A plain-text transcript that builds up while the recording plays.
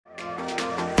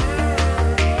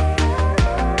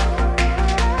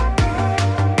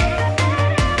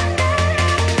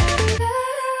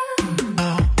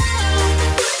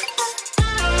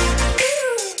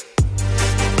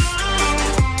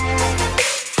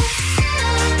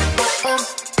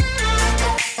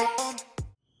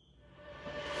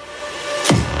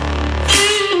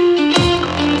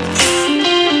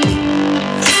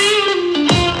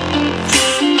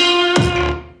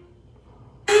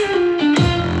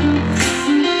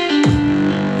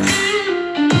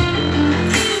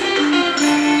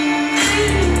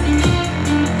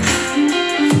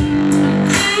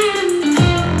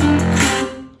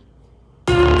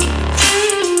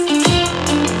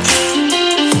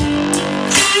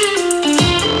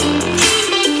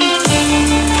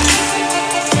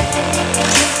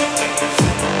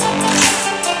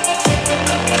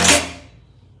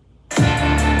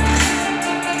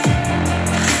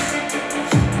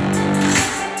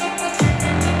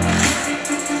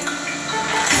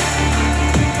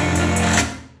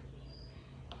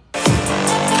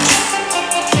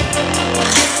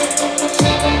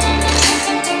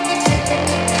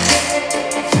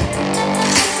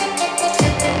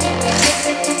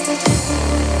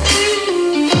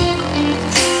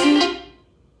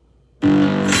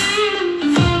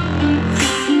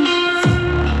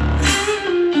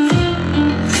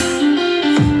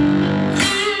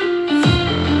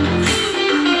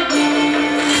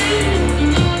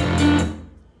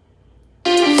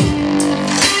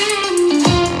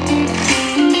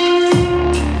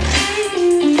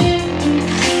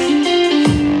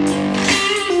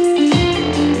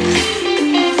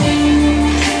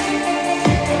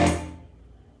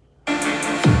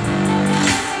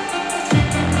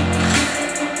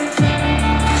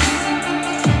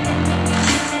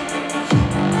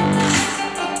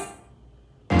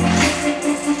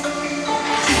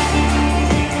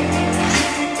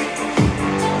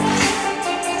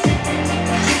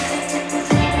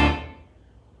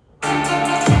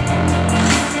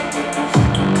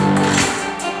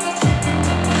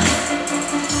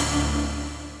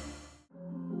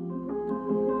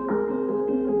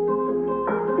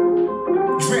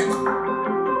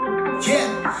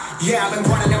Yeah, I've been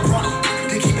running and running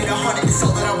to keep it 100, it's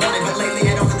all that I wanted. But lately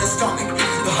head over the stomach,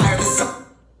 the higher the sun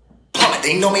plummet.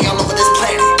 They know me all over this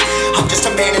planet. I'm just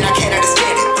a man and I can't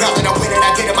understand it. Proud that I win and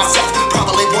I did it myself.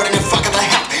 Probably wanting to fuck the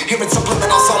hell. Hearing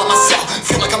subliminals all in myself.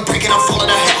 Feel like I'm breaking, I'm falling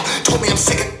to hell. Told me I'm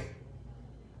sick of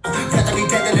rather be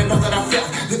dead than to know that I failed.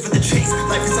 Live for the chase,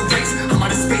 life is a race. I'm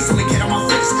out of space, I'ma get on my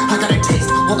face. I got a taste,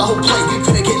 well the whole plate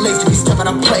finna get laced to be stepping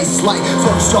a place. Like,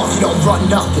 first off, you don't run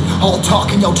nothing. All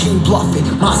talking, your team bluffing.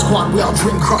 My squad, we all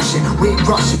dream crushing. We ain't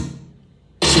rushing.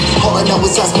 All I know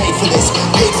is I was made for this.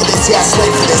 Paid for this, yeah,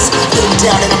 slave for this. Getting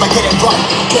down and I'ma get it right.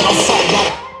 Get on sight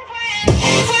like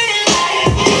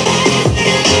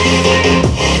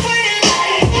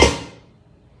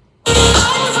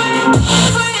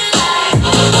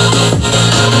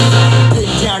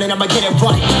and I'ma get it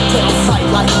right, get on sight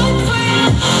like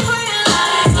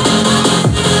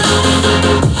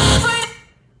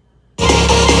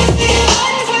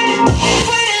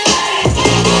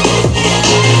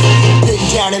getting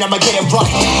down and I'ma get it right,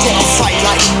 get on sight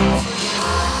like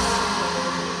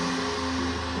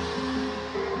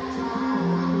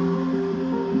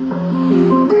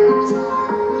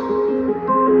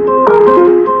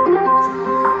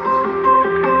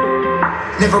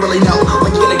never really know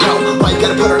when you gonna go. Why you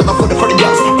gotta put another foot in front of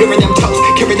yours? Bury them toes,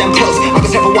 carry them close. I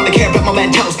was never one to care about my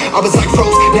mentos. I was like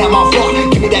froze, now I'm off floor.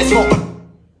 Give me that smoke.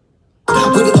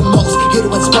 We did the most, here to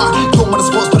inspire. Don't wanna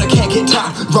sports, but I can't get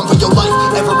tired. Run for your life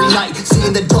every night. See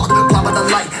in the dark, blind by the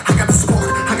light. I got the spark,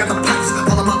 I got the pipes.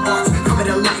 All of my arts coming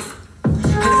to life.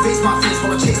 Had to face my fears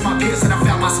while I chased my peers, and I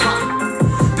found my spot.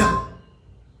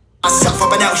 Myself, I've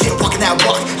been out here walking that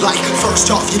walk. Like, first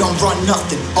off, you don't run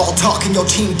nothing. All talking, your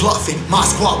team bluffing. My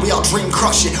squad, we all dream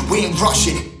crushing. We ain't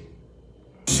rushing.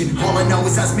 All I know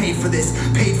is I was made for this.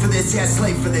 Paid for this, yeah,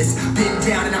 slave for this. Been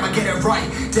down and I'ma get it right.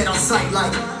 Dead on sight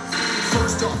like,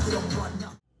 first off, you don't run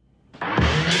nothing.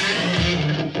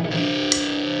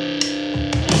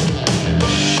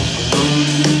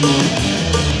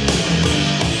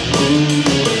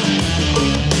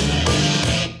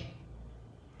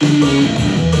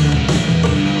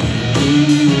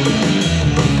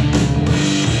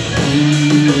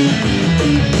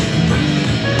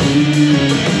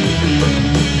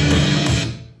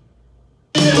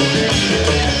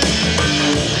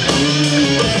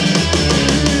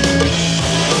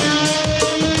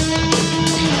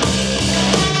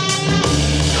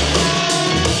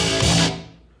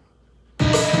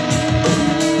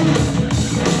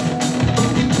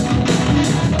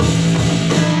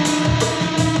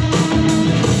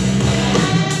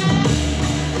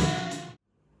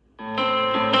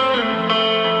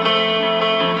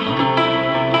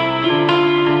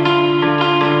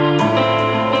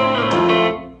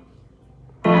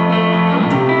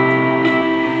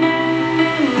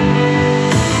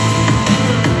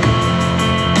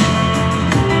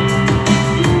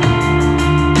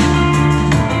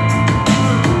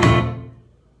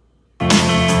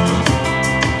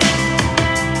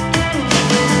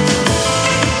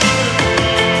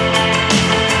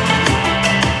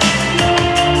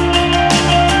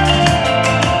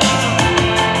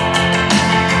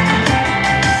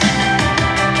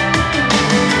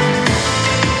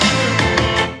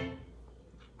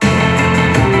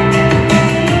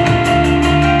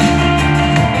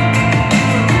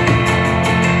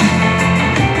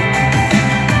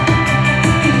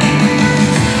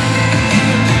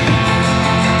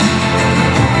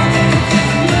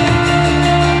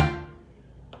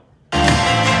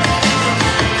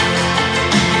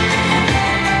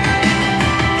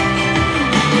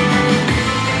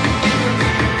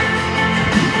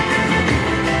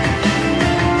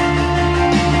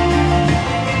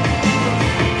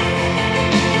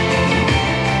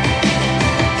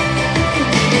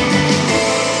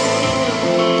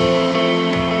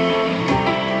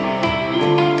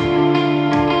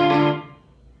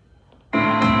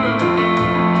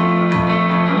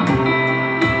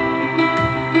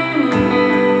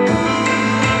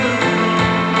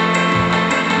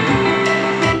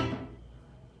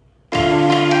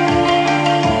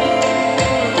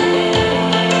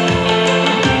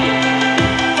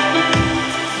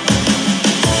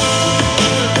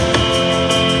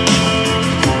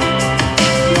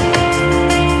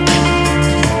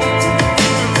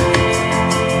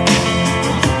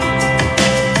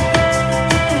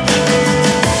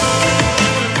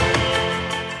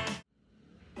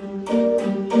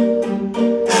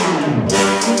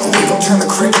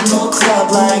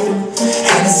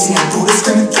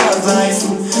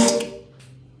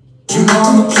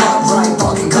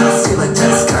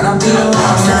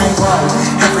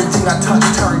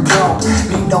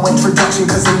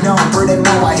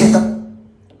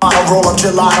 On a roll of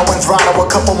gelato and throttle a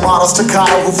couple models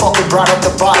staccato who fucking brought up the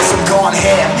bottles. I'm gone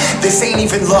ham. This ain't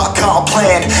even luck, all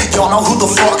planned. Y'all know who the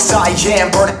fucks I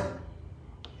am. Burning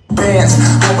bands,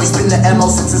 always been the MO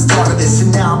since the start of this,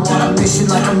 and now I'm on a mission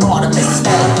like I'm Artemis.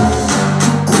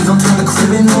 We gon' turn the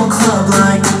crib into a club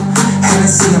like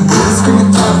Hennessy and Bose screaming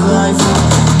thug life.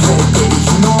 Okay, baby,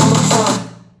 you know I'm the plug.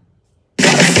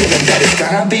 Got a feeling that it's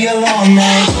gonna be a long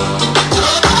night.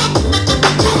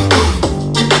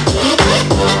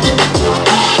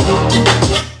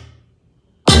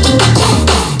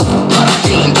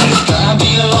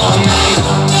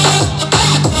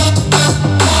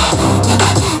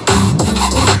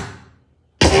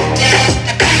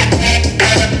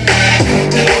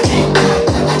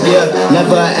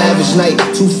 Never an average night,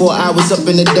 2-4 hours up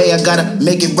in the day, I gotta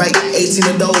make it right. 18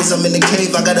 of those, I'm in the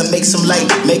cave, I gotta make some light,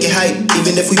 make it hype.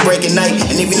 Even if we break at night,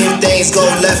 and even if things go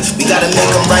left, we gotta make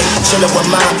them right. Chillin'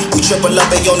 with mine, we triple up,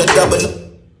 they on the double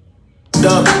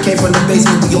dub. Came from the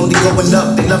basement, we only going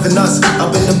up, they loving us.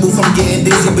 Up in the booth, I'm getting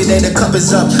dizzy, but then the cup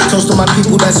is up. Toast to my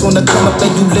people that's wanna come up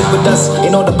and you live with us.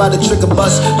 Ain't all about the trigger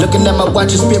bus, looking at my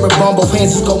watch, your spirit bomb, both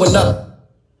hands is going up.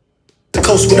 The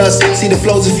coast with us, see the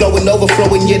flows is flowing,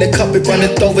 overflowing, yeah, the cup it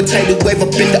runneth over, tidal wave up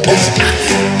in the ocean.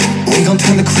 We gon'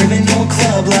 turn the crib into a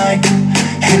club like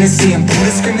Hennessy and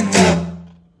Buddha screaming thug.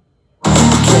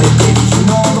 Get it, baby, you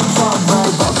know I'm the plug,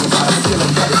 right? Got a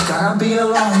feeling that it's gonna be a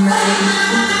long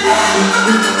night.